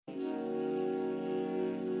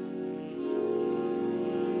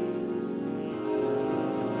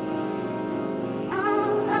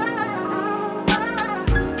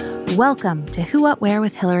Welcome to Who What Wear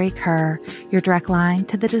with Hillary Kerr, your direct line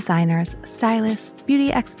to the designers, stylists,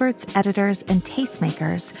 beauty experts, editors, and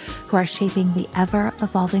tastemakers who are shaping the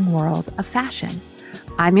ever-evolving world of fashion.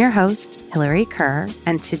 I'm your host, Hillary Kerr,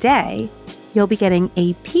 and today you'll be getting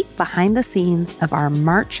a peek behind the scenes of our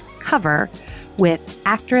March cover with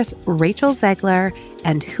actress Rachel Zegler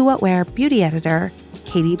and Who What Wear beauty editor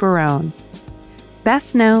Katie Barone.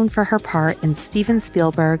 Best known for her part in Steven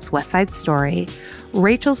Spielberg's West Side Story,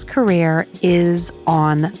 Rachel's career is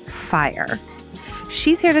on fire.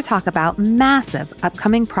 She's here to talk about massive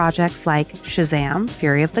upcoming projects like Shazam!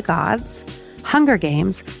 Fury of the Gods, Hunger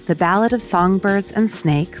Games: The Ballad of Songbirds and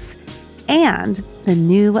Snakes, and the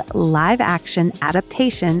new live-action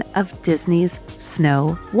adaptation of Disney's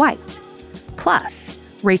Snow White. Plus,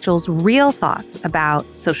 Rachel's real thoughts about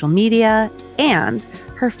social media and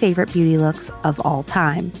her favorite beauty looks of all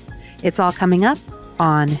time. It's all coming up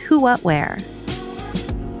on Who What Wear.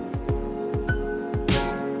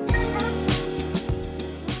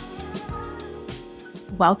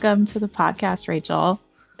 Welcome to the podcast, Rachel.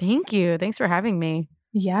 Thank you. Thanks for having me.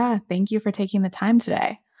 Yeah, thank you for taking the time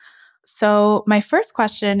today. So my first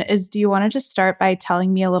question is, do you want to just start by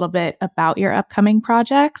telling me a little bit about your upcoming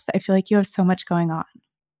projects? I feel like you have so much going on.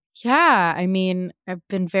 Yeah, I've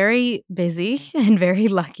been very busy and very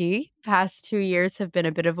lucky. Past 2 years have been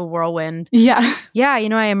a bit of a whirlwind. Yeah. Yeah,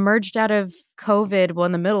 I emerged out of COVID,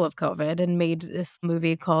 in the middle of COVID, and made this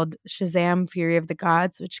movie called Shazam! Fury of the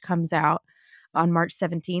Gods, which comes out on March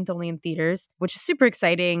 17th, only in theaters, which is super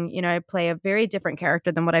exciting. I play a very different character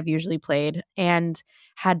than what I've usually played and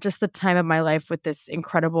had just the time of my life with this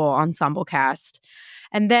incredible ensemble cast.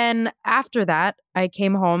 And then after that, I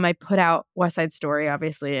came home, I put out West Side Story,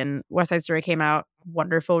 obviously, and West Side Story came out,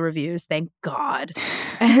 wonderful reviews, thank God.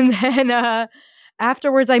 And then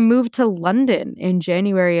afterwards, I moved to London in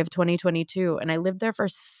January of 2022, and I lived there for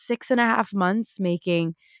 6.5 months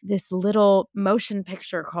making this little motion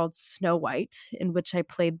picture called Snow White, in which I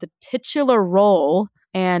played the titular role.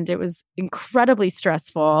 And it was incredibly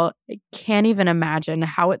stressful. I can't even imagine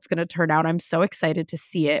how it's going to turn out. I'm so excited to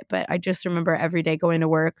see it. But I just remember every day going to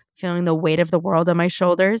work, feeling the weight of the world on my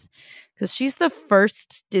shoulders, because she's the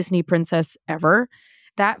first Disney princess ever.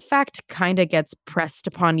 That fact kind of gets pressed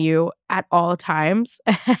upon you at all times.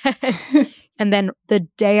 And then the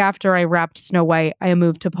day after I wrapped Snow White, I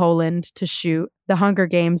moved to Poland to shoot The Hunger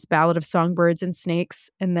Games: Ballad of Songbirds and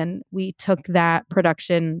Snakes. And then we took that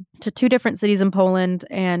production to 2 different cities in Poland,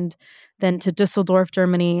 and then to Dusseldorf,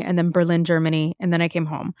 Germany, and then Berlin, Germany. And then I came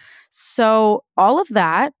home. So all of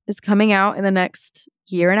that is coming out in the next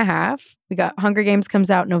year and a half. We got Hunger Games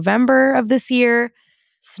comes out November of this year.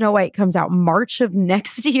 Snow White comes out March of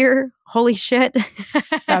next year. Holy shit.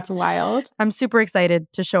 That's wild. I'm super excited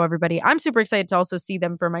to show everybody. I'm super excited to also see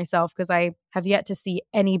them for myself because I have yet to see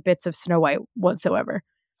any bits of Snow White whatsoever.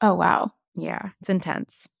 Oh, wow. Yeah, it's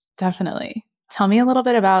intense. Definitely. Tell me a little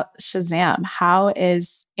bit about Shazam. How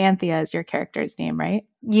is Anthea is your character's name, right?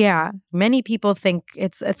 Yeah, many people think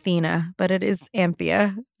it's Athena, but it is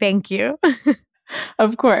Anthea. Thank you.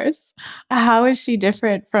 Of course. How is she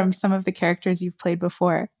different from some of the characters you've played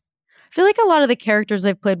before? I feel like a lot of the characters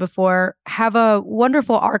I've played before have a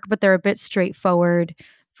wonderful arc, but they're a bit straightforward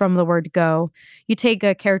from the word go. You take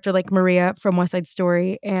a character like Maria from West Side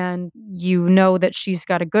Story, and you know that she's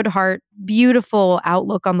got a good heart, beautiful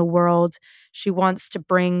outlook on the world. She wants to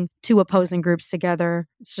bring 2 opposing groups together.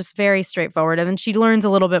 It's just very straightforward. And then she learns a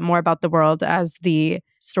little bit more about the world as the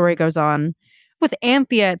story goes on. With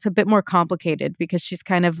Anthea, it's a bit more complicated because she's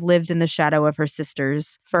kind of lived in the shadow of her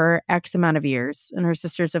sisters for X amount of years. And her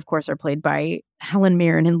sisters, of course, are played by Helen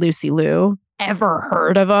Mirren and Lucy Liu. Ever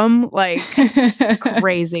heard of them? Like,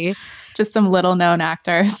 crazy. Just some little known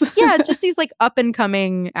actors. Yeah, just these like up and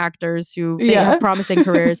coming actors who they have promising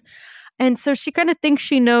careers. And so she kind of thinks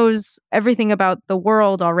she knows everything about the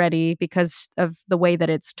world already because of the way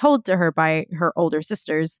that it's told to her by her older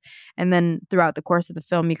sisters. And then throughout the course of the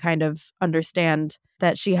film, you kind of understand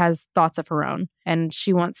that she has thoughts of her own and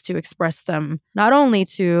she wants to express them not only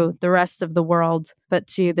to the rest of the world, but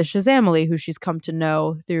to the Shazamily who she's come to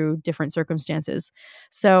know through different circumstances.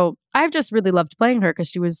 So I've just really loved playing her because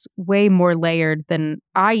she was way more layered than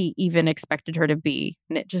I even expected her to be.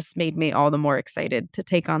 And it just made me all the more excited to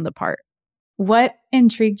take on the part. What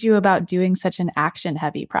intrigued you about doing such an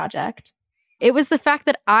action-heavy project? It was the fact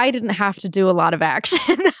that I didn't have to do a lot of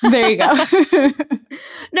action. There you go.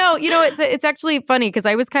 No, it's actually funny because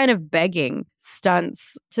I was kind of begging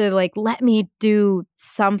stunts to let me do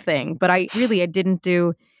something, but I didn't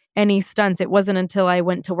do any stunts. It wasn't until I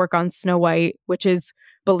went to work on Snow White, which is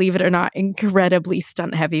believe it or not, incredibly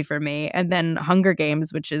stunt heavy for me. And then Hunger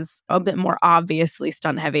Games, which is a bit more obviously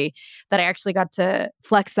stunt heavy, that I actually got to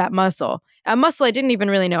flex that muscle. A muscle I didn't even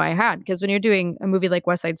really know I had, because when you're doing a movie like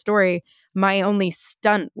West Side Story, my only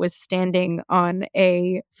stunt was standing on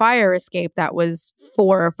a fire escape that was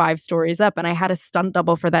 4 or 5 stories up. And I had a stunt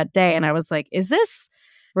double for that day. And I was like, is this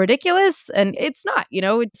ridiculous? And it's not.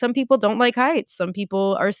 Some people don't like heights. Some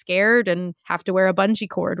people are scared and have to wear a bungee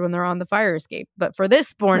cord when they're on the fire escape. But for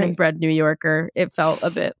this born and bred New Yorker, it felt a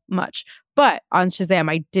bit much. But on Shazam,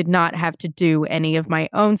 I did not have to do any of my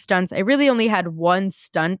own stunts. I really only had one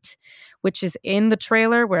stunt, which is in the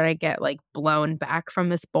trailer, where I get like blown back from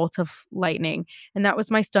this bolt of lightning. And that was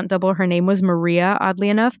my stunt double. Her name was Maria, oddly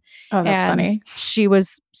enough. Oh, that's funny. She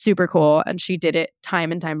was super cool, and she did it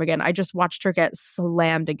time and time again. I just watched her get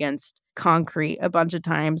slammed against concrete a bunch of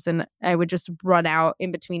times, and I would just run out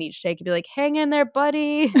in between each take and be like, hang in there,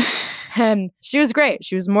 buddy. And she was great.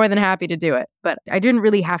 She was more than happy to do it. But I didn't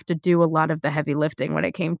really have to do a lot of the heavy lifting when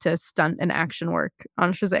it came to stunt and action work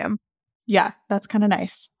on Shazam. Yeah, that's kind of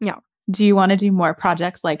nice. Yeah. Do you want to do more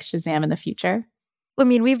projects like Shazam in the future? I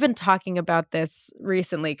mean, we've been talking about this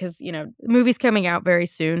recently because, the movie's coming out very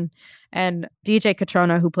soon. And DJ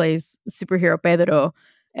Catrona, who plays superhero Pedro,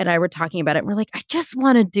 and I were talking about it. And we're like, I just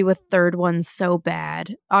want to do a third one so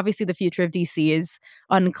bad. Obviously, the future of DC is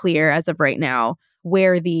unclear as of right now,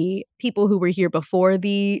 where the people who were here before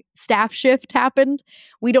the staff shift happened.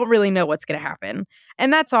 We don't really know what's going to happen.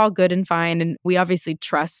 And that's all good and fine. And we obviously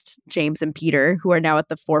trust James and Peter, who are now at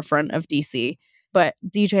the forefront of DC. But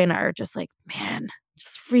DJ and I are just like, man,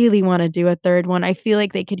 just really want to do a third one. I feel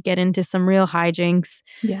like they could get into some real hijinks.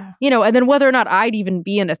 Yeah. And then whether or not I'd even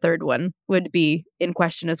be in a third one would be in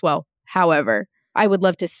question as well. However, I would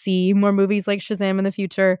love to see more movies like Shazam in the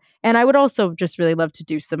future. And I would also just really love to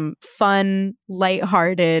do some fun,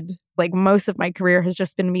 lighthearted, like most of my career has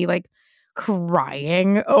just been me like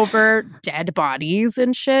crying over dead bodies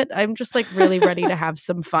and shit. I'm just like really ready to have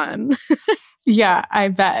some fun. Yeah, I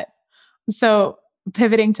bet. So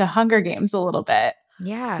pivoting to Hunger Games a little bit.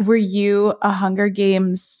 Yeah. Were you a Hunger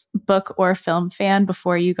Games book or film fan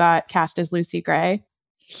before you got cast as Lucy Gray?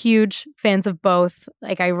 Huge fans of both.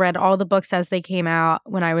 Like, I read all the books as they came out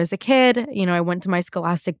when I was a kid. I went to my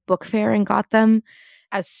Scholastic book fair and got them.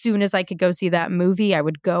 As soon as I could go see that movie, I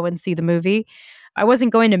would go and see the movie. I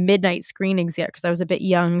wasn't going to midnight screenings yet because I was a bit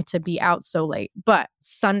young to be out so late. But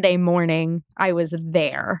Sunday morning, I was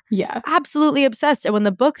there. Yeah. Absolutely obsessed. And when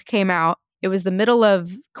the book came out, it was the middle of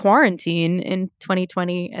quarantine in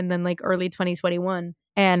 2020 and then like early 2021.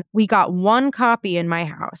 And we got one copy in my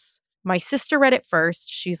house. My sister read it first.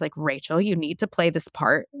 She's like, Rachel, you need to play this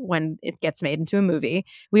part when it gets made into a movie.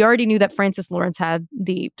 We already knew that Francis Lawrence had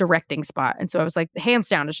the directing spot. And so I was like, hands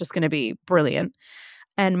down, it's just going to be brilliant.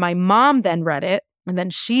 And my mom then read it. And then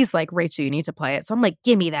she's like, Rachel, you need to play it. So I'm like,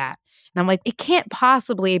 give me that. And I'm like, it can't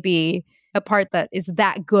possibly be a part that is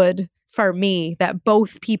that good for me that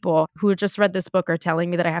both people who just read this book are telling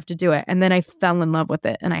me that I have to do it. And then I fell in love with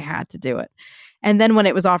it and I had to do it. And then when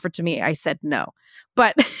it was offered to me, I said no.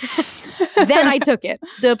 But then I took it.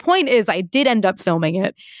 The point is, I did end up filming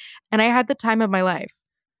it and I had the time of my life.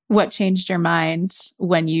 What changed your mind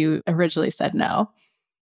when you originally said no?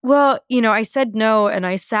 Well, I said no and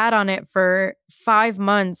I sat on it for 5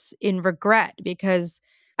 months in regret because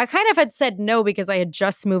I kind of had said no because I had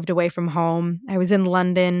just moved away from home. I was in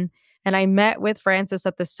London and I met with Francis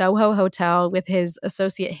at the Soho Hotel with his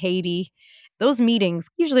associate Haiti. Those meetings,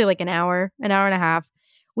 usually like an hour and a half.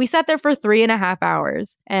 We sat there for 3.5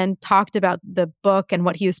 hours and talked about the book and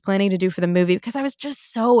what he was planning to do for the movie because I was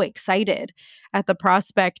just so excited at the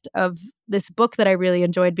prospect of this book that I really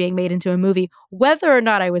enjoyed being made into a movie. Whether or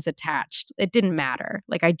not I was attached, it didn't matter.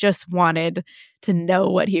 Like, I just wanted to know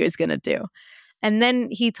what he was going to do. And then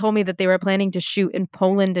he told me that they were planning to shoot in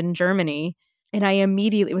Poland and Germany. And I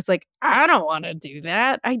immediately was like, I don't want to do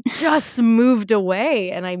that. I just moved away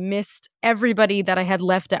and I missed everybody that I had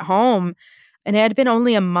left at home. And it had been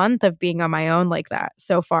only a month of being on my own like that,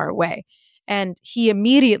 so far away. And he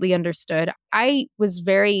immediately understood. I was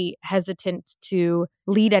very hesitant to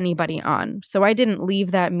lead anybody on. So I didn't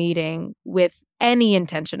leave that meeting with any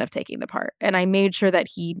intention of taking the part. And I made sure that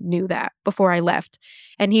he knew that before I left.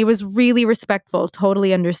 And he was really respectful,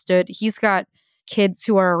 totally understood. He's got kids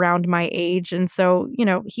who are around my age. And so,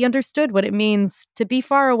 he understood what it means to be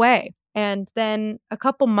far away. And then a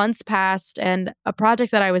couple months passed and a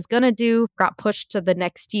project that I was going to do got pushed to the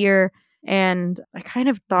next year. And I kind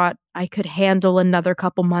of thought I could handle another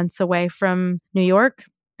couple months away from New York.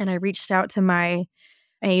 And I reached out to my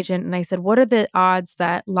agent and I said, what are the odds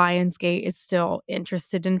that Lionsgate is still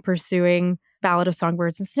interested in pursuing Ballad of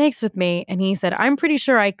Songbirds and Snakes with me. And he said, I'm pretty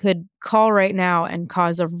sure I could call right now and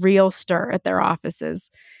cause a real stir at their offices.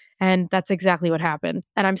 And that's exactly what happened.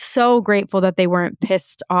 And I'm so grateful that they weren't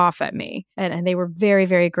pissed off at me. And they were very,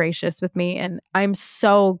 very gracious with me. And I'm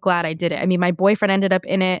so glad I did it. I mean, my boyfriend ended up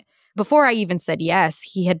in it. Before I even said yes,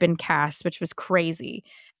 he had been cast, which was crazy.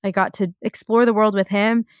 I got to explore the world with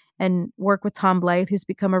him and work with Tom Blythe, who's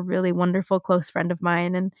become a really wonderful, close friend of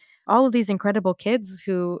mine. And all of these incredible kids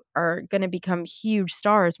who are going to become huge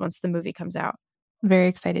stars once the movie comes out. Very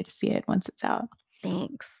excited to see it once it's out.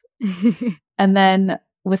 Thanks. And then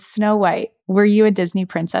with Snow White, were you a Disney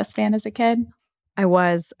princess fan as a kid? I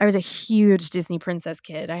was a huge Disney princess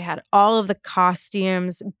kid. I had all of the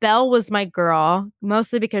costumes. Belle was my girl,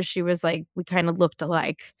 mostly because she was like, we kind of looked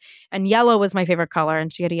alike. And yellow was my favorite color,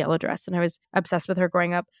 and she had a yellow dress, and I was obsessed with her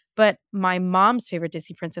growing up. But my mom's favorite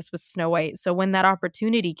Disney princess was Snow White. So when that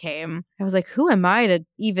opportunity came, I was like, who am I to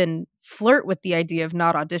even flirt with the idea of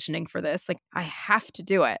not auditioning for this? Like, I have to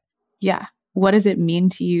do it. Yeah. What does it mean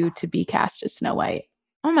to you to be cast as Snow White?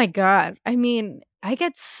 Oh my God. I mean, I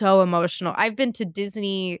get so emotional. I've been to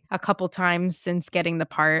Disney a couple times since getting the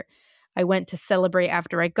part. I went to celebrate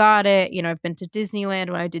after I got it. You know, I've been to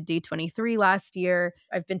Disneyland when I did D23 last year.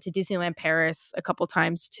 I've been to Disneyland Paris a couple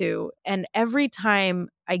times too. And every time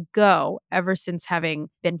I go, ever since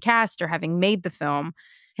having been cast or having made the film,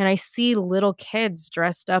 and I see little kids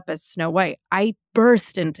dressed up as Snow White, I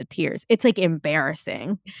burst into tears. It's like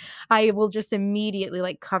embarrassing. I will just immediately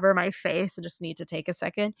like cover my face. I just need to take a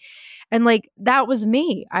second. And like, that was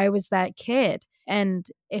me. I was that kid. And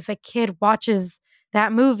if a kid watches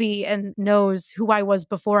that movie and knows who I was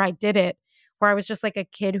before I did it, where I was just like a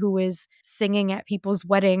kid who was singing at people's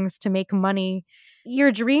weddings to make money,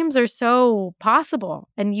 your dreams are so possible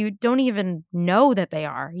and you don't even know that they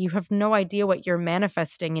are. You have no idea what you're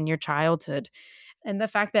manifesting in your childhood. And the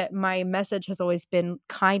fact that my message has always been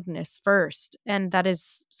kindness first. And that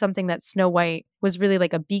is something that Snow White was really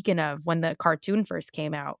like a beacon of when the cartoon first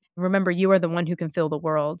came out. Remember, you are the one who can fill the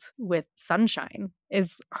world with sunshine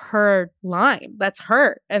is her line. That's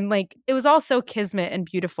her. And like, it was all so kismet and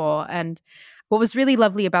beautiful. And what was really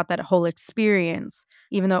lovely about that whole experience,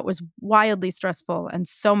 even though it was wildly stressful and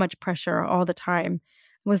so much pressure all the time,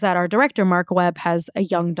 was that our director, Mark Webb, has a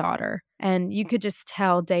young daughter. And you could just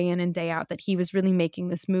tell day in and day out that he was really making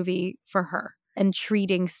this movie for her and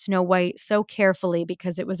treating Snow White so carefully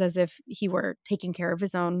because it was as if he were taking care of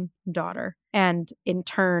his own daughter. And in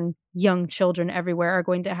turn, young children everywhere are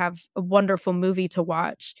going to have a wonderful movie to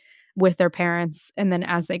watch with their parents and then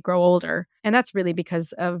as they grow older. And that's really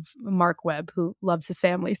because of Mark Webb, who loves his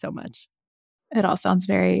family so much. It all sounds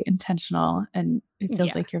very intentional and it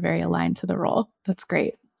feels like you're very aligned to the role. That's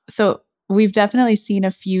great. So we've definitely seen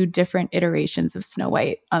a few different iterations of Snow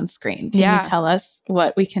White on screen. Can you tell us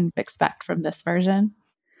what we can expect from this version?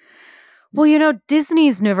 Well, you know,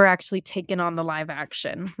 Disney's never actually taken on the live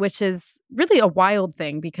action, which is really a wild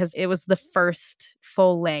thing because it was the first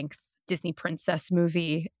full-length Disney princess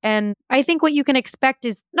movie. And I think what you can expect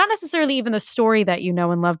is not necessarily even the story that you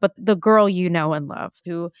know and love, but the girl you know and love,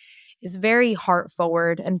 who is very heart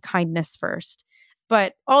forward and kindness first.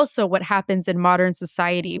 But also what happens in modern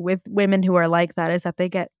society with women who are like that is that they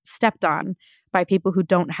get stepped on by people who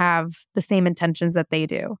don't have the same intentions that they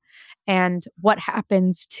do. And what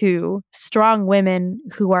happens to strong women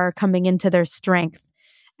who are coming into their strength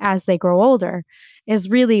as they grow older is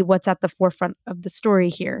really what's at the forefront of the story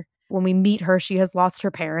here. When we meet her, she has lost her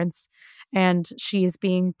parents and she is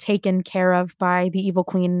being taken care of by the evil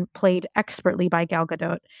queen, played expertly by Gal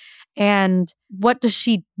Gadot. And what does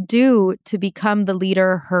she do to become the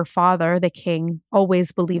leader her father, the king,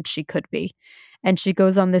 always believed she could be? And she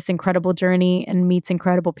goes on this incredible journey and meets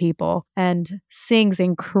incredible people and sings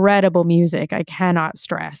incredible music. I cannot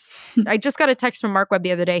stress. I just got a text from Mark Webb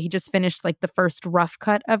the other day. He just finished like the first rough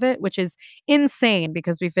cut of it, which is insane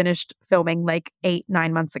because we finished filming like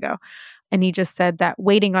 8-9 months ago. And he just said that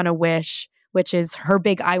Waiting on a Wish, which is her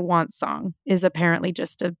big I Want song, is apparently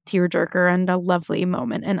just a tearjerker and a lovely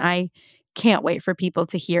moment. And I can't wait for people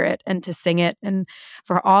to hear it and to sing it and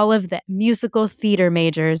for all of the musical theater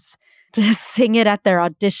majors to sing it at their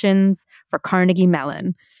auditions for Carnegie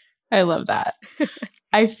Mellon. I love that.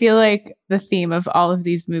 I feel like the theme of all of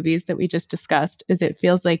these movies that we just discussed is it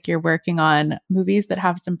feels like you're working on movies that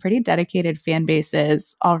have some pretty dedicated fan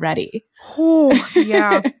bases already. Oh,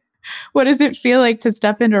 yeah. What does it feel like to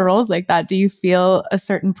step into roles like that? Do you feel a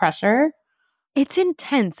certain pressure? It's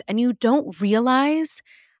intense, and you don't realize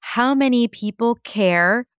how many people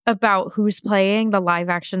care about who's playing the live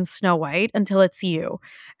action Snow White until it's you.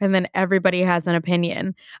 And then everybody has an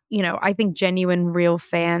opinion. I think genuine, real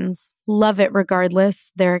fans love it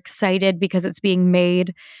regardless. They're excited because it's being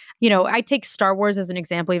made. I take Star Wars as an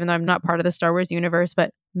example, even though I'm not part of the Star Wars universe,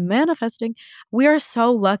 but manifesting. We are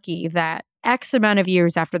so lucky that X amount of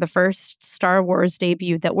years after the first Star Wars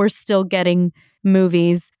debut that we're still getting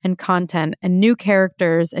movies and content and new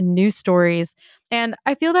characters and new stories. And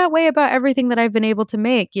I feel that way about everything that I've been able to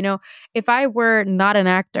make. If I were not an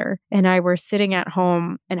actor and I were sitting at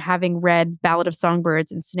home and having read Ballad of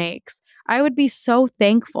Songbirds and Snakes, I would be so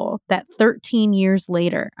thankful that 13 years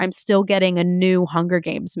later, I'm still getting a new Hunger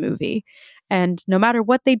Games movie. And no matter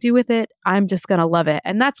what they do with it, I'm just going to love it.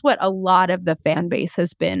 And that's what a lot of the fan base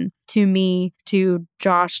has been to me, to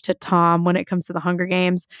Josh, to Tom when it comes to the Hunger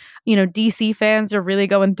Games. DC fans are really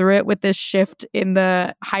going through it with this shift in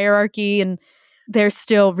the hierarchy, and they're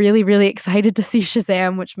still really, really excited to see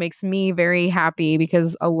Shazam, which makes me very happy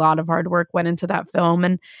because a lot of hard work went into that film.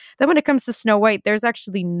 And then when it comes to Snow White, there's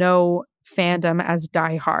actually no fandom as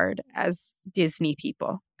diehard as Disney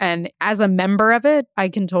people. And as a member of it, I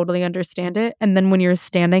can totally understand it. And then when you're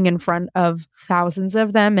standing in front of thousands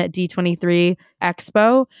of them at D23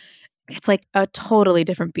 Expo, it's like a totally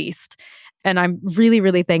different beast. And I'm really,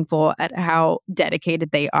 really thankful at how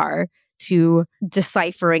dedicated they are to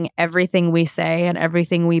deciphering everything we say and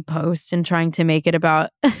everything we post and trying to make it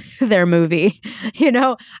about their movie.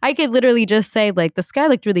 I could literally just say, like, the sky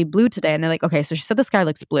looked really blue today. And they're like, okay, so she said the sky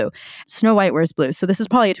looks blue. Snow White wears blue. So this is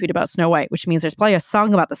probably a tweet about Snow White, which means there's probably a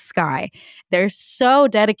song about the sky. They're so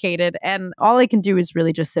dedicated. And all I can do is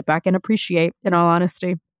really just sit back and appreciate, in all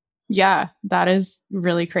honesty. Yeah, that is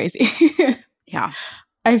really crazy. Yeah.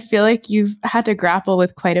 I feel like you've had to grapple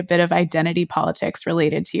with quite a bit of identity politics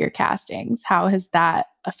related to your castings. How has that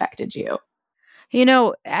affected you?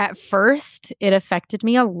 At first, it affected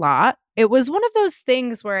me a lot. It was one of those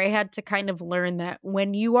things where I had to kind of learn that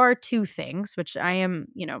when you are two things, which I am,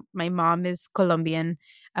 my mom is Colombian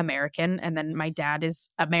American, and then my dad is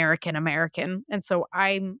American American. And so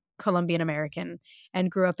I'm Colombian American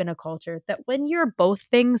and grew up in a culture that when you're both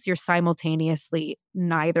things, you're simultaneously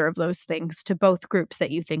neither of those things to both groups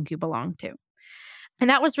that you think you belong to. And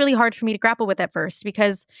that was really hard for me to grapple with at first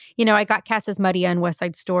because, I got cast as Maria in West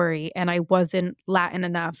Side Story and I wasn't Latin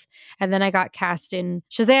enough. And then I got cast in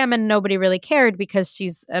Shazam and nobody really cared because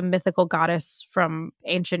she's a mythical goddess from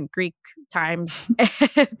ancient Greek times.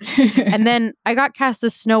 And then I got cast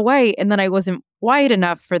as Snow White and then I wasn't white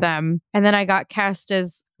enough for them. And then I got cast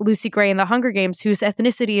as Lucy Gray in The Hunger Games, whose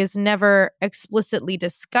ethnicity is never explicitly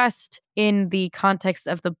discussed in the context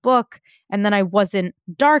of the book. And then I wasn't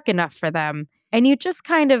dark enough for them. And you just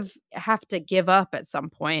kind of have to give up at some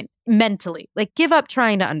point mentally, like give up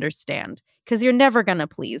trying to understand because you're never going to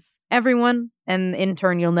please everyone. And in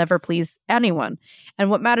turn, you'll never please anyone. And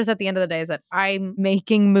what matters at the end of the day is that I'm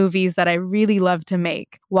making movies that I really love to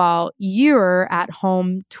make while you're at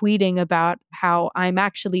home tweeting about how I'm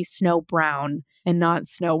actually Snow Brown and not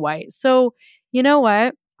Snow White. So you know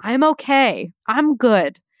what? I'm okay. I'm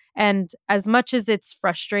good. And as much as it's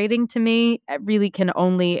frustrating to me, I really can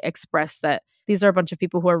only express that these are a bunch of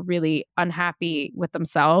people who are really unhappy with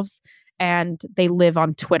themselves and they live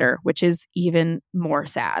on Twitter, which is even more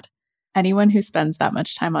sad. Anyone who spends that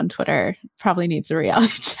much time on Twitter probably needs a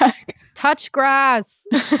reality check. Touch grass.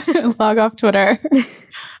 Log off Twitter.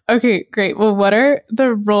 Okay, great. Well, what are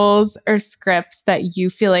the roles or scripts that you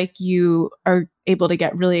feel like you are able to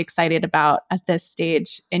get really excited about at this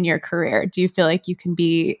stage in your career? Do you feel like you can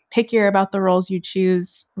be pickier about the roles you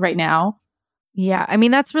choose right now? Yeah, I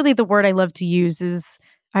mean, that's really the word I love to use is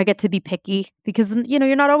I get to be picky because,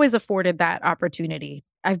 you're not always afforded that opportunity.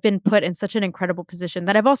 I've been put in such an incredible position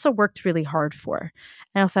that I've also worked really hard for.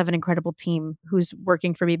 I also have an incredible team who's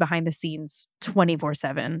working for me behind the scenes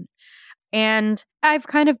 24/7. And I've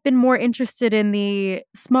kind of been more interested in the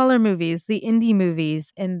smaller movies, the indie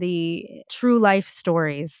movies, and the true life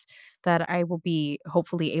stories that I will be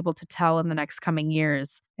hopefully able to tell in the next coming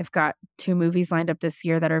years. I've got 2 movies lined up this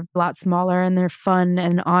year that are a lot smaller and they're fun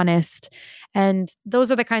and honest. And those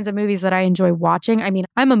are the kinds of movies that I enjoy watching. I mean,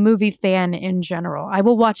 I'm a movie fan in general. I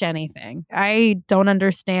will watch anything. I don't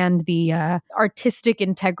understand the artistic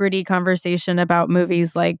integrity conversation about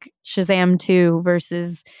movies like Shazam 2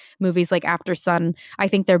 versus movies like After Sun. I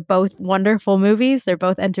think they're both wonderful movies. They're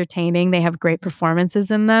both entertaining. They have great performances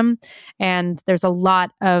in them. And there's a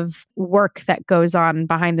lot of work that goes on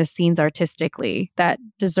behind the scenes artistically that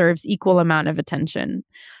deserves equal amount of attention.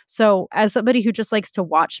 So as somebody who just likes to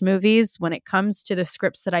watch movies, when it comes to the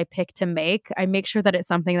scripts that I pick to make, I make sure that it's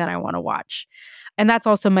something that I want to watch. And that's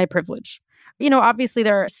also my privilege. Obviously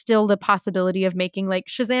there are still the possibility of making like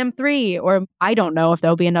Shazam 3, or I don't know if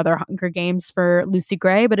there'll be another Hunger Games for Lucy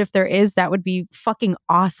Gray, but if there is, that would be fucking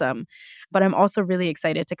awesome. But I'm also really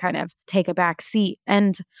excited to kind of take a back seat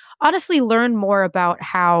and honestly learn more about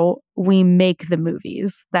how we make the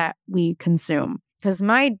movies that we consume. Because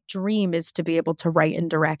my dream is to be able to write and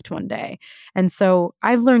direct one day. And so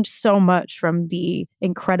I've learned so much from the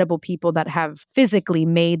incredible people that have physically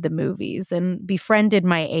made the movies and befriended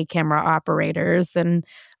my A-camera operators and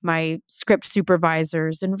my script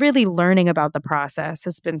supervisors, and really learning about the process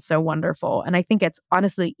has been so wonderful. And I think it's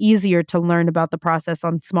honestly easier to learn about the process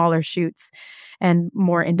on smaller shoots and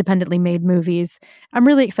more independently made movies. I'm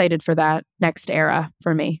really excited for that next era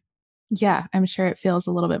for me. Yeah, I'm sure it feels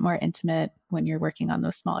a little bit more intimate when you're working on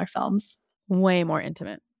those smaller films. Way more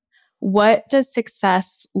intimate. What does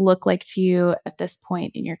success look like to you at this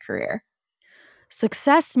point in your career?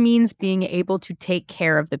 Success means being able to take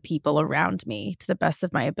care of the people around me to the best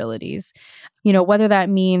of my abilities. Whether that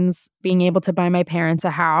means being able to buy my parents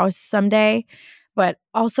a house someday, but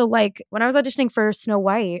also like when I was auditioning for Snow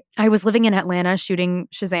White, I was living in Atlanta shooting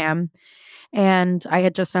Shazam. And I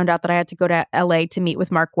had just found out that I had to go to LA to meet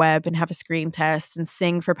with Mark Webb and have a screen test and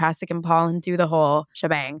sing for Pasek and Paul and do the whole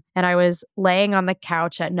shebang. And I was laying on the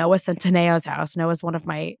couch at Noah Centineo's house. Noah's one of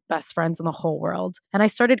my best friends in the whole world. And I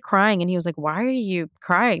started crying and he was like, "Why are you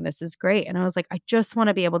crying? This is great." And I was like, "I just want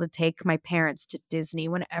to be able to take my parents to Disney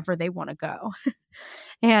whenever they want to go."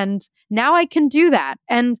 And now I can do that.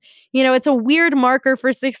 And, it's a weird marker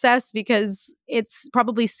for success because it's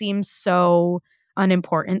probably seems so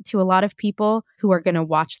unimportant to a lot of people who are going to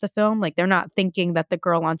watch the film. Like, they're not thinking that the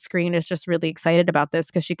girl on screen is just really excited about this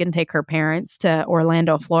because she can take her parents to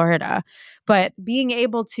Orlando, Florida. But being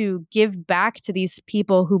able to give back to these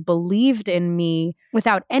people who believed in me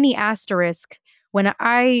without any asterisk, when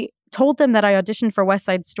I told them that I auditioned for West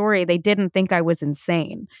Side Story, they didn't think I was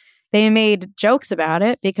insane. They made jokes about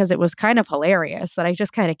it because it was kind of hilarious that I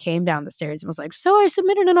just kind of came down the stairs and was like, "So I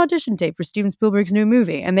submitted an audition tape for Steven Spielberg's new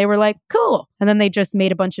movie." And they were like, "Cool." And then they just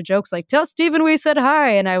made a bunch of jokes like, "Tell Steven we said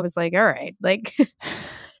hi." And I was like, all right.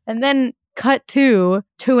 And then cut to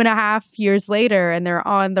 2.5 years later, and they're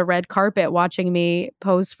on the red carpet watching me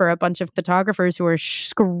pose for a bunch of photographers who are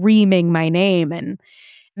screaming my name. And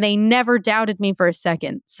they never doubted me for a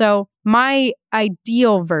second. So my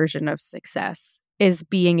ideal version of success is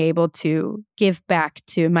being able to give back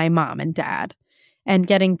to my mom and dad and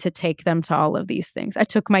getting to take them to all of these things. I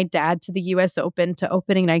took my dad to the US Open, to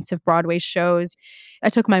opening nights of Broadway shows.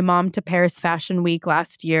 I took my mom to Paris Fashion Week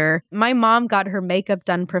last year. My mom got her makeup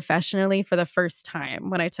done professionally for the first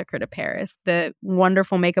time when I took her to Paris. The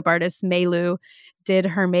wonderful makeup artist, Meilu, did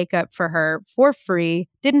her makeup for her for free,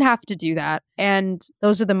 didn't have to do that. And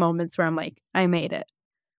those are the moments where I'm like, I made it.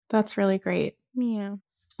 That's really great. Yeah.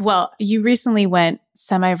 Well, you recently went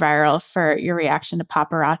semi-viral for your reaction to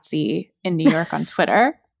paparazzi in New York on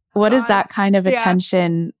Twitter. What is that kind of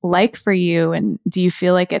attention like for you? And do you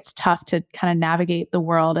feel like it's tough to kind of navigate the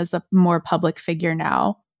world as a more public figure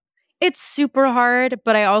now? It's super hard,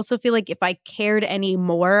 but I also feel like if I cared any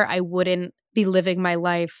more, I wouldn't be living my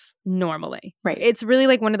life normally. Right. It's really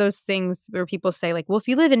like one of those things where people say like, well, if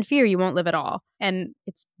you live in fear, you won't live at all. And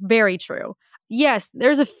it's very true. Yes,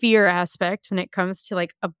 there's a fear aspect when it comes to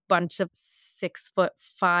like a bunch of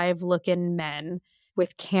 6'5" looking men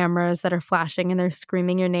with cameras that are flashing and they're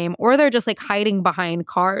screaming your name, or they're just like hiding behind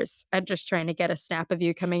cars and just trying to get a snap of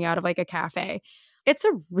you coming out of like a cafe. It's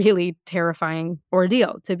a really terrifying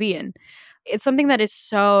ordeal to be in. It's something that is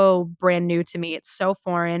so brand new to me. It's so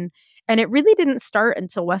foreign. And it really didn't start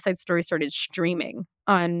until West Side Story started streaming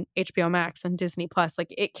on HBO Max and Disney Plus.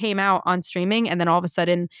 Like, it came out on streaming, and then all of a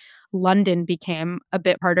sudden London became a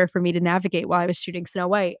bit harder for me to navigate while I was shooting Snow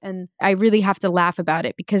White. And I really have to laugh about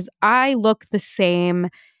it because I look the same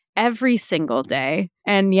every single day.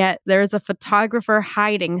 And yet there's a photographer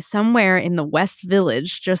hiding somewhere in the West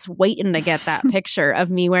Village just waiting to get that picture of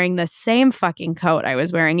me wearing the same fucking coat I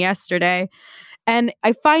was wearing yesterday. And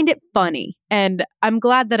I find it funny. And I'm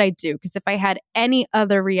glad that I do, because if I had any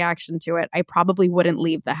other reaction to it, I probably wouldn't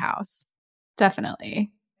leave the house.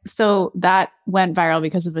 Definitely. So that went viral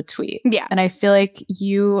because of a tweet. Yeah. And I feel like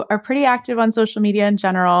you are pretty active on social media in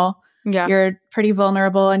general. Yeah. You're pretty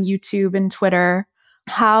vulnerable on YouTube and Twitter.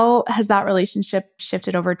 How has that relationship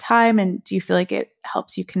shifted over time? And do you feel like it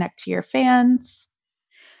helps you connect to your fans?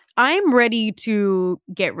 I'm ready to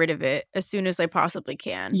get rid of it as soon as I possibly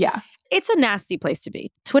can. Yeah. It's a nasty place to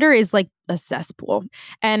be. Twitter is like a cesspool.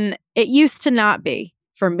 And it used to not be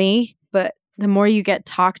for me, but the more you get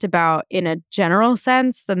talked about in a general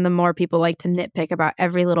sense, then the more people like to nitpick about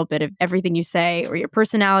every little bit of everything you say or your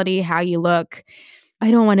personality, how you look. I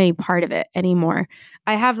don't want any part of it anymore.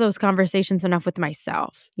 I have those conversations enough with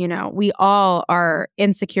myself. You know, we all are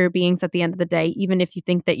insecure beings at the end of the day, even if you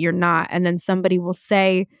think that you're not. And then somebody will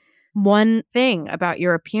say one thing about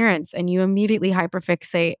your appearance and you immediately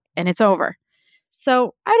hyperfixate and it's over.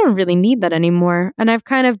 So I don't really need that anymore. And I've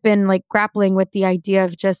kind of been like grappling with the idea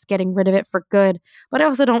of just getting rid of it for good. But I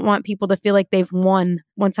also don't want people to feel like they've won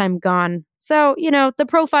once I'm gone. So, you know, the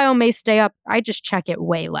profile may stay up. I just check it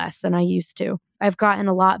way less than I used to. I've gotten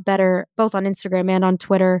a lot better, both on Instagram and on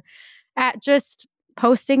Twitter, at just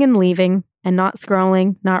posting and leaving and not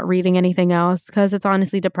scrolling, not reading anything else, because it's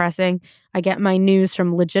honestly depressing. I get my news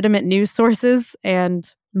from legitimate news sources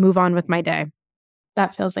and move on with my day.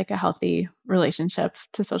 That feels like a healthy relationship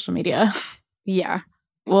to social media. Yeah.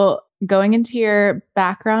 Well, going into your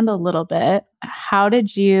background a little bit, how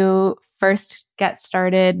did you first get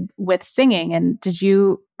started with singing? And did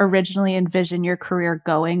you originally envision your career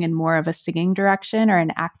going in more of a singing direction or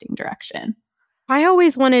an acting direction? I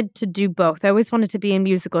always wanted to do both. I always wanted to be in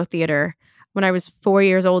musical theater. When I was 4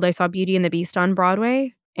 years old, I saw Beauty and the Beast on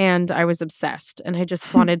Broadway. And I was obsessed and I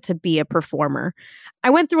just wanted to be a performer. I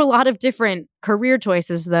went through a lot of different career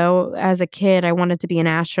choices, though. As a kid, I wanted to be an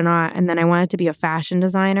astronaut and then I wanted to be a fashion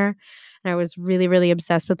designer. And I was really, really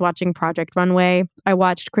obsessed with watching Project Runway. I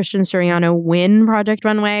watched Christian Siriano win Project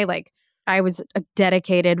Runway. Like, I was a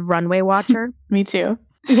dedicated runway watcher. Me too.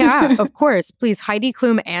 Yeah, of course. Please, Heidi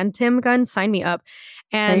Klum and Tim Gunn, sign me up.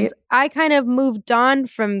 And right. I kind of moved on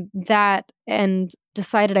from that and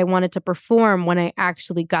decided I wanted to perform when I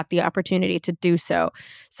actually got the opportunity to do so.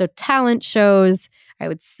 So talent shows, I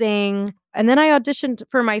would sing. And then I auditioned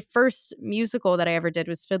for my first musical that I ever did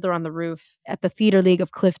was Fiddler on the Roof at the Theater League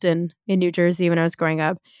of Clifton in New Jersey when I was growing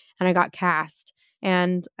up. And I got cast.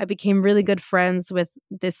 And I became really good friends with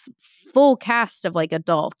this full cast of like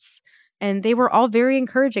adults. And they were all very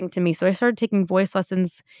encouraging to me. So I started taking voice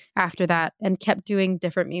lessons after that and kept doing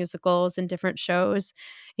different musicals and different shows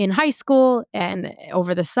in high school and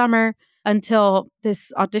over the summer until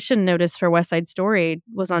this audition notice for West Side Story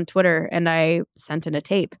was on Twitter. And I sent in a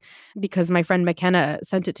tape because my friend McKenna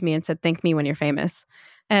sent it to me and said, "Thank me when you're famous."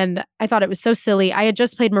 And I thought it was so silly. I had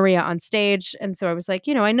just played Maria on stage. And so I was like,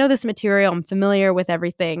 you know, I know this material. I'm familiar with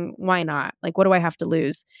everything. Why not? Like, what do I have to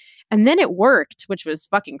lose? And then it worked, which was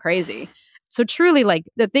fucking crazy. So truly, like,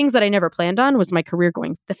 the things that I never planned on was my career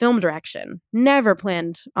going the film direction. Never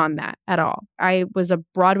planned on that at all. I was a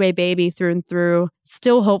Broadway baby through and through.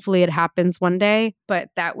 Still, hopefully it happens one day. But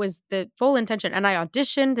that was the full intention. And I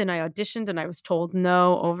auditioned and I auditioned and I was told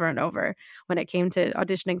no over and over when it came to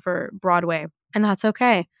auditioning for Broadway. And that's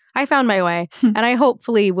okay. I found my way. And I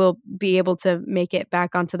hopefully will be able to make it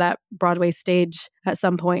back onto that Broadway stage at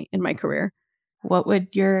some point in my career. What would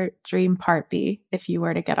your dream part be if you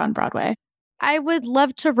were to get on Broadway? I would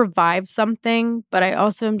love to revive something, but I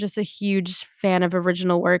also am just a huge fan of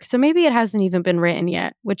original work. So maybe it hasn't even been written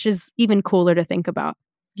yet, which is even cooler to think about.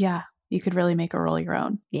 Yeah, you could really make a role your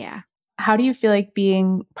own. Yeah. How do you feel like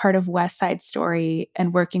being part of West Side Story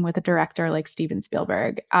and working with a director like Steven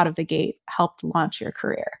Spielberg out of the gate helped launch your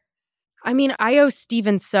career? I mean, I owe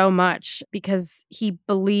Steven so much because he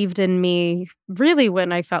believed in me really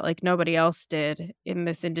when I felt like nobody else did in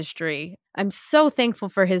this industry. I'm so thankful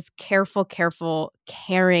for his careful,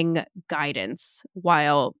 caring guidance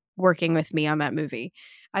while working with me on that movie.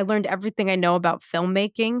 I learned everything I know about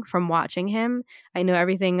filmmaking from watching him. I know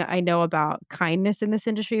everything I know about kindness in this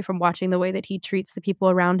industry from watching the way that he treats the people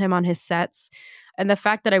around him on his sets. And the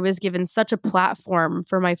fact that I was given such a platform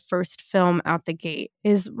for my first film out the gate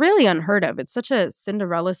is really unheard of. It's such a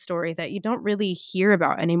Cinderella story that you don't really hear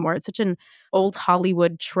about anymore. It's such an old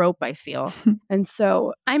Hollywood trope, I feel. And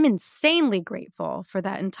so I'm insanely grateful for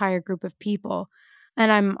that entire group of people. And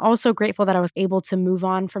I'm also grateful that I was able to move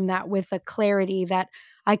on from that with a clarity that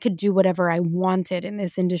I could do whatever I wanted in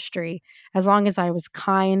this industry. As long as I was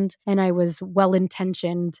kind and I was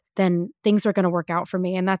well-intentioned, then things are going to work out for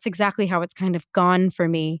me. And that's exactly how it's kind of gone for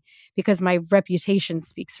me because my reputation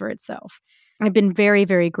speaks for itself. I've been very,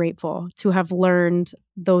 very grateful to have learned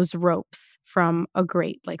those ropes from a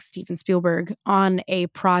great like Steven Spielberg on a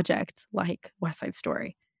project like West Side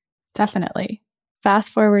Story. Definitely. Fast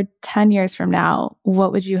forward 10 years from now,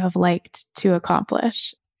 what would you have liked to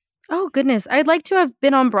accomplish? Oh, goodness. I'd like to have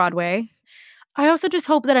been on Broadway. I also just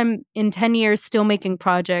hope that I'm in 10 years still making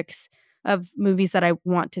projects of movies that I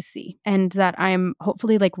want to see and that I'm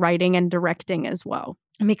hopefully like writing and directing as well.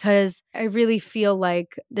 Because I really feel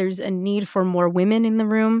like there's a need for more women in the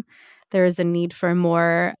room. There is a need for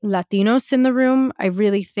more Latinos in the room. I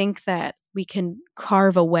really think that we can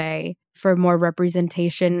carve a way for more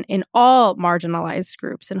representation in all marginalized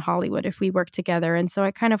groups in Hollywood if we work together. And so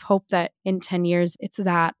I kind of hope that in 10 years, it's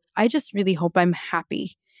that. I just really hope I'm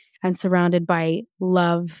happy and surrounded by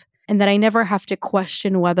love, and that I never have to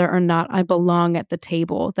question whether or not I belong at the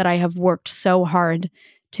table that I have worked so hard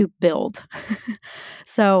to build.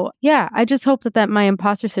 So yeah, I just hope that my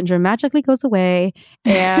imposter syndrome magically goes away.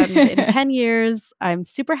 And in 10 years, I'm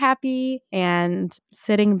super happy and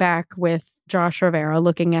sitting back with Josh Rivera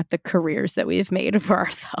looking at the careers that we've made for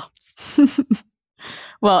ourselves.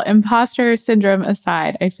 Well, imposter syndrome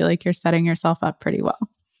aside, I feel like you're setting yourself up pretty well.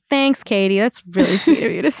 Thanks, Katie. That's really sweet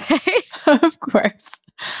of you to say. Of course.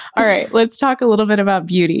 All right, let's talk a little bit about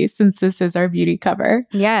beauty since this is our beauty cover.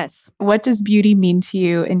 Yes. What does beauty mean to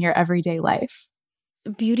you in your everyday life?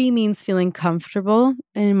 Beauty means feeling comfortable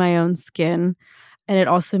in my own skin. And it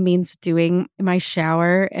also means doing my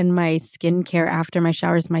shower and my skincare after my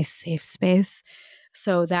shower is my safe space.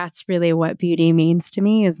 So that's really what beauty means to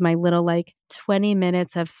me, is my little 20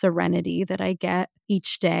 minutes of serenity that I get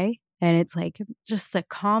each day. And it's just the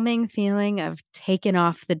calming feeling of taking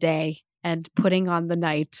off the day and putting on the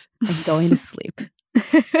night and going to sleep.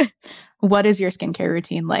 What is your skincare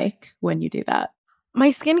routine like when you do that? My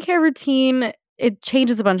skincare routine, it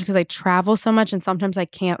changes a bunch because I travel so much and sometimes I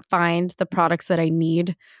can't find the products that I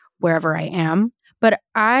need wherever I am. But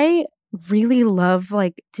I really love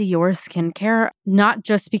Dior skincare, not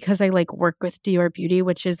just because I work with Dior Beauty,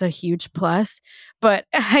 which is a huge plus, but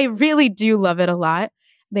I really do love it a lot.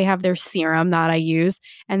 They have their serum that I use.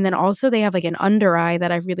 And then also they have an under eye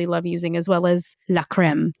that I really love using, as well as La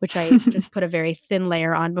Creme, which I just put a very thin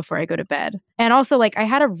layer on before I go to bed. And also I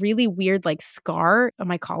had a really weird scar on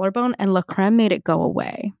my collarbone and La Creme made it go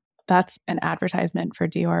away. That's an advertisement for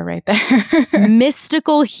Dior right there.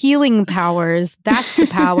 Mystical healing powers. That's the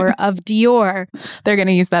power of Dior. They're going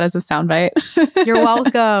to use that as a soundbite. You're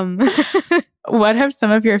welcome. What have some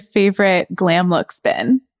of your favorite glam looks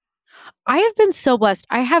been? I have been so blessed.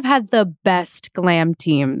 I have had the best glam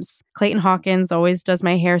teams. Clayton Hawkins always does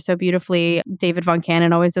my hair so beautifully. David Von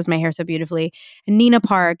Cannon always does my hair so beautifully. And Nina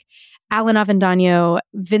Park, Alan Avendano,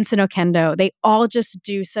 Vincent Okendo, they all just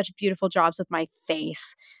do such beautiful jobs with my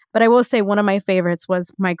face. But I will say one of my favorites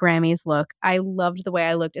was my Grammys look. I loved the way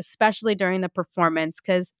I looked, especially during the performance,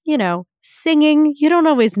 because, singing, you don't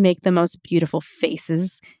always make the most beautiful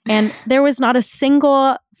faces. And there was not a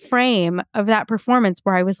single frame of that performance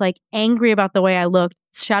where I was angry about the way I looked.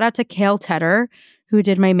 Shout out to Kale Tedder, who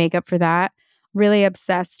did my makeup for that. Really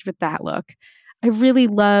obsessed with that look. I really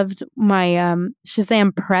loved my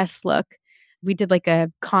Shazam press look. We did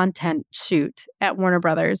a content shoot at Warner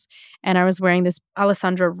Brothers, and I was wearing this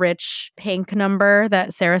Alessandra Rich pink number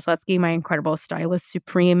that Sarah Slutsky, my incredible stylist,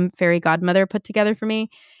 supreme fairy godmother, put together for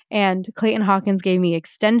me. And Clayton Hawkins gave me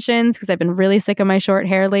extensions because I've been really sick of my short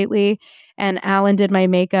hair lately. And Alan did my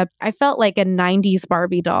makeup. I felt like a 90s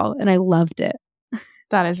Barbie doll, and I loved it.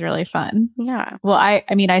 That is really fun. Yeah. Well, I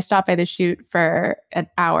stopped by the shoot for an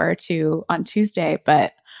hour or two on Tuesday,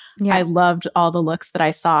 but yeah. I loved all the looks that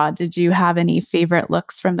I saw. Did you have any favorite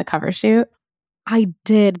looks from the cover shoot? I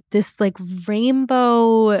did. This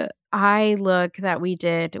rainbow eye look that we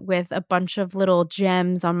did with a bunch of little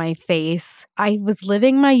gems on my face. I was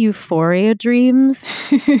living my euphoria dreams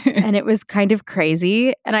and it was kind of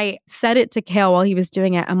crazy. And I said it to Kale while he was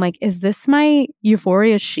doing it. I'm like, is this my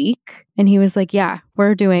euphoria chic? And he was like, yeah,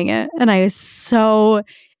 we're doing it. And I was so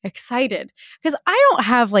excited because I don't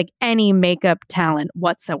have any makeup talent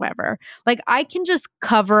whatsoever. I can just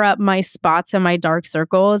cover up my spots and my dark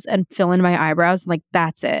circles and fill in my eyebrows.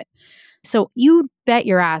 That's it. So you bet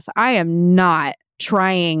your ass I am not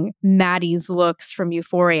trying Maddie's looks from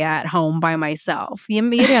Euphoria at home by myself. You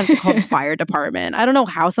immediately have to call the fire department. I don't know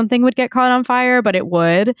how something would get caught on fire, but it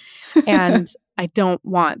would. And I don't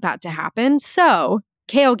want that to happen. So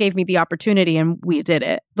Kale gave me the opportunity and we did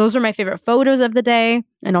it. Those are my favorite photos of the day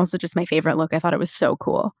and also just my favorite look. I thought it was so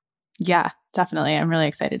cool. Yeah, definitely. I'm really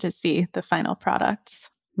excited to see the final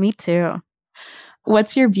products. Me too.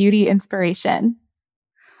 What's your beauty inspiration?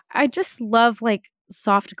 I just love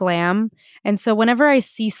soft glam. And so whenever I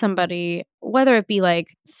see somebody, whether it be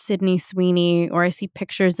Sydney Sweeney or I see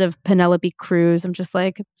pictures of Penelope Cruz, I'm just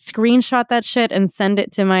screenshot that shit and send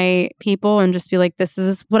it to my people and just be this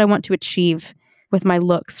is what I want to achieve with my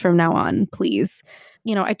looks from now on, please.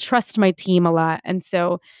 I trust my team a lot. And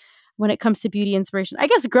so when it comes to beauty inspiration, I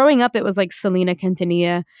guess growing up, it was Selena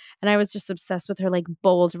Quintanilla. And I was just obsessed with her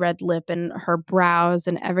bold red lip and her brows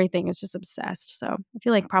and everything. Is just obsessed. So I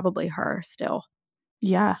feel probably her still.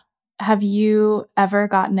 Yeah. Have you ever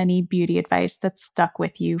gotten any beauty advice that stuck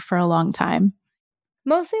with you for a long time?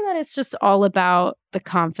 Mostly that it's just all about the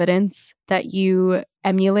confidence that you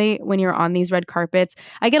emulate when you're on these red carpets.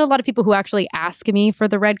 I get a lot of people who actually ask me for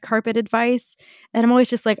the red carpet advice. And I'm always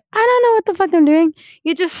just like, I don't know what the fuck I'm doing.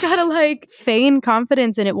 You just gotta like feign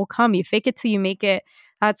confidence and it will come. You fake it till you make it.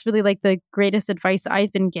 That's really like the greatest advice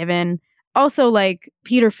I've been given. Also, like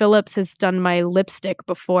Peter Phillips has done my lipstick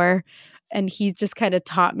before. And he just kind of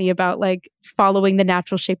taught me about like following the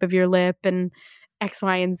natural shape of your lip and X,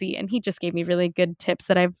 Y, and Z. And he just gave me really good tips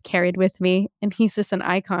that I've carried with me. And he's just an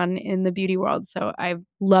icon in the beauty world. So I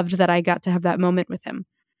loved that I got to have that moment with him.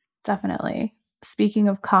 Definitely. Speaking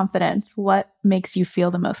of confidence, what makes you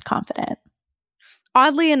feel the most confident?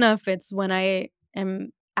 Oddly enough, it's when I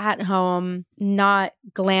am at home, not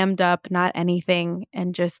glammed up, not anything,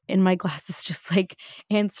 and just in my glasses, just like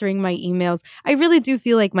answering my emails. I really do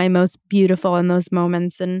feel like my most beautiful in those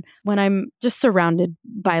moments. And when I'm just surrounded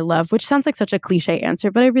by love, which sounds like such a cliche answer,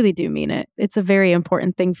 but I really do mean it. It's a very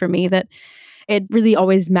important thing for me that it really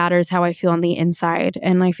always matters how I feel on the inside.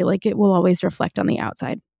 And I feel like it will always reflect on the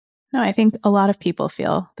outside. No, I think a lot of people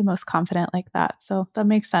feel the most confident like that. So that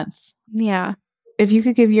makes sense. Yeah. If you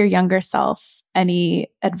could give your younger self any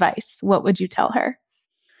advice, what would you tell her?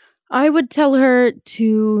 I would tell her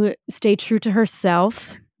to stay true to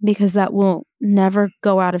herself because that will never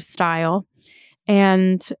go out of style.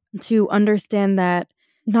 And to understand that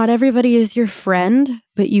not everybody is your friend,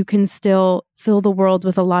 but you can still fill the world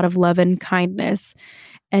with a lot of love and kindness.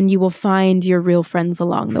 And you will find your real friends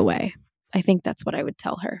along the way. I think that's what I would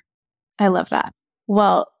tell her. I love that.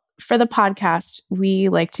 Well, for the podcast, we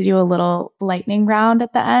like to do a little lightning round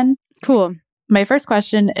at the end. Cool. My first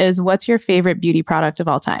question is, what's your favorite beauty product of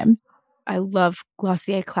all time? I love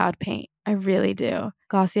Glossier Cloud Paint. I really do.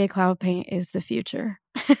 Glossier Cloud Paint is the future.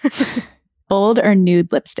 Bold or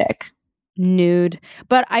nude lipstick? Nude.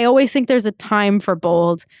 But I always think there's a time for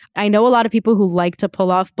bold. I know a lot of people who like to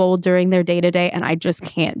pull off bold during their day-to-day, and I just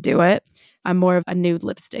can't do it. I'm more of a nude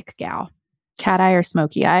lipstick gal. Cat eye or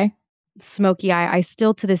smoky eye? Smoky eye. I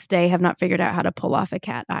still to this day have not figured out how to pull off a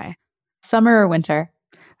cat eye. Summer or winter?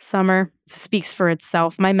 Summer speaks for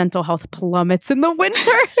itself. My mental health plummets in the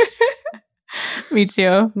winter. Me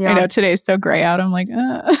too. Yeah. I know today's so gray out. I'm like,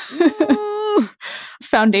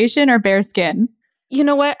 Foundation or bare skin? You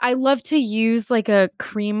know what? I love to use like a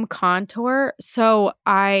cream contour. So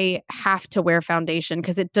I have to wear foundation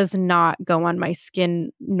because it does not go on my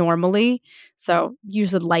skin normally. So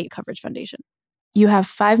use a light coverage foundation. You have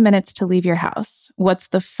 5 minutes to leave your house. What's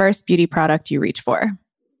the first beauty product you reach for?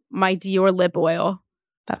 My Dior lip oil.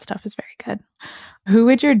 That stuff is very good. Who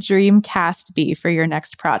would your dream cast be for your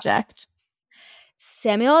next project?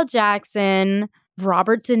 Samuel L. Jackson,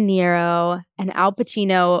 Robert De Niro, and Al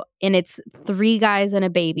Pacino, and it's 3 guys and a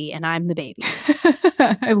baby, and I'm the baby.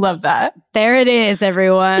 I love that. There it is,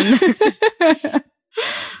 everyone.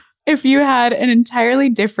 If you had an entirely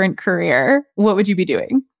different career, what would you be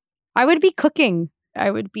doing? I would be cooking.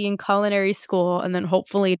 I would be in culinary school and then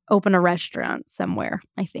hopefully open a restaurant somewhere,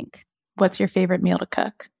 I think. What's your favorite meal to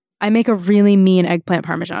cook? I make a really mean eggplant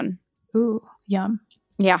parmesan. Ooh, yum.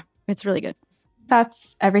 Yeah, it's really good.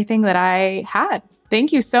 That's everything that I had.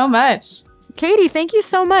 Thank you so much. Katie, thank you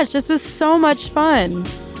so much. This was so much fun.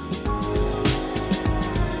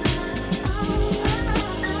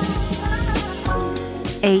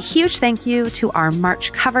 A huge thank you to our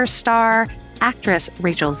March cover star, actress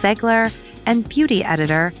Rachel Zegler, and beauty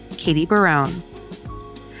editor Katie Barone.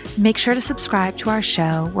 Make sure to subscribe to our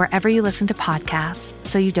show wherever you listen to podcasts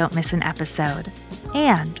so you don't miss an episode.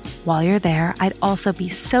 And while you're there, I'd also be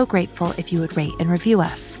so grateful if you would rate and review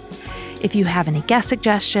us. If you have any guest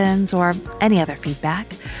suggestions or any other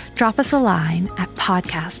feedback, drop us a line at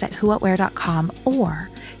podcast@whowhatwear.com, or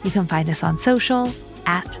you can find us on social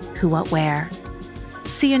at whowhatwear.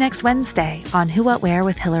 See you next Wednesday on Who What Wear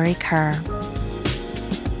with Hillary Kerr.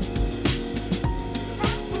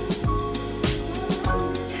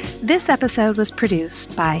 This episode was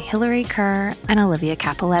produced by Hillary Kerr and Olivia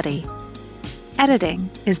Capoletti. Editing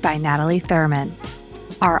is by Natalie Thurman.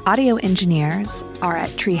 Our audio engineers are at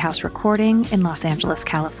Treehouse Recording in Los Angeles,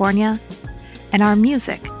 California, and our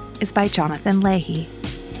music is by Jonathan Leahy.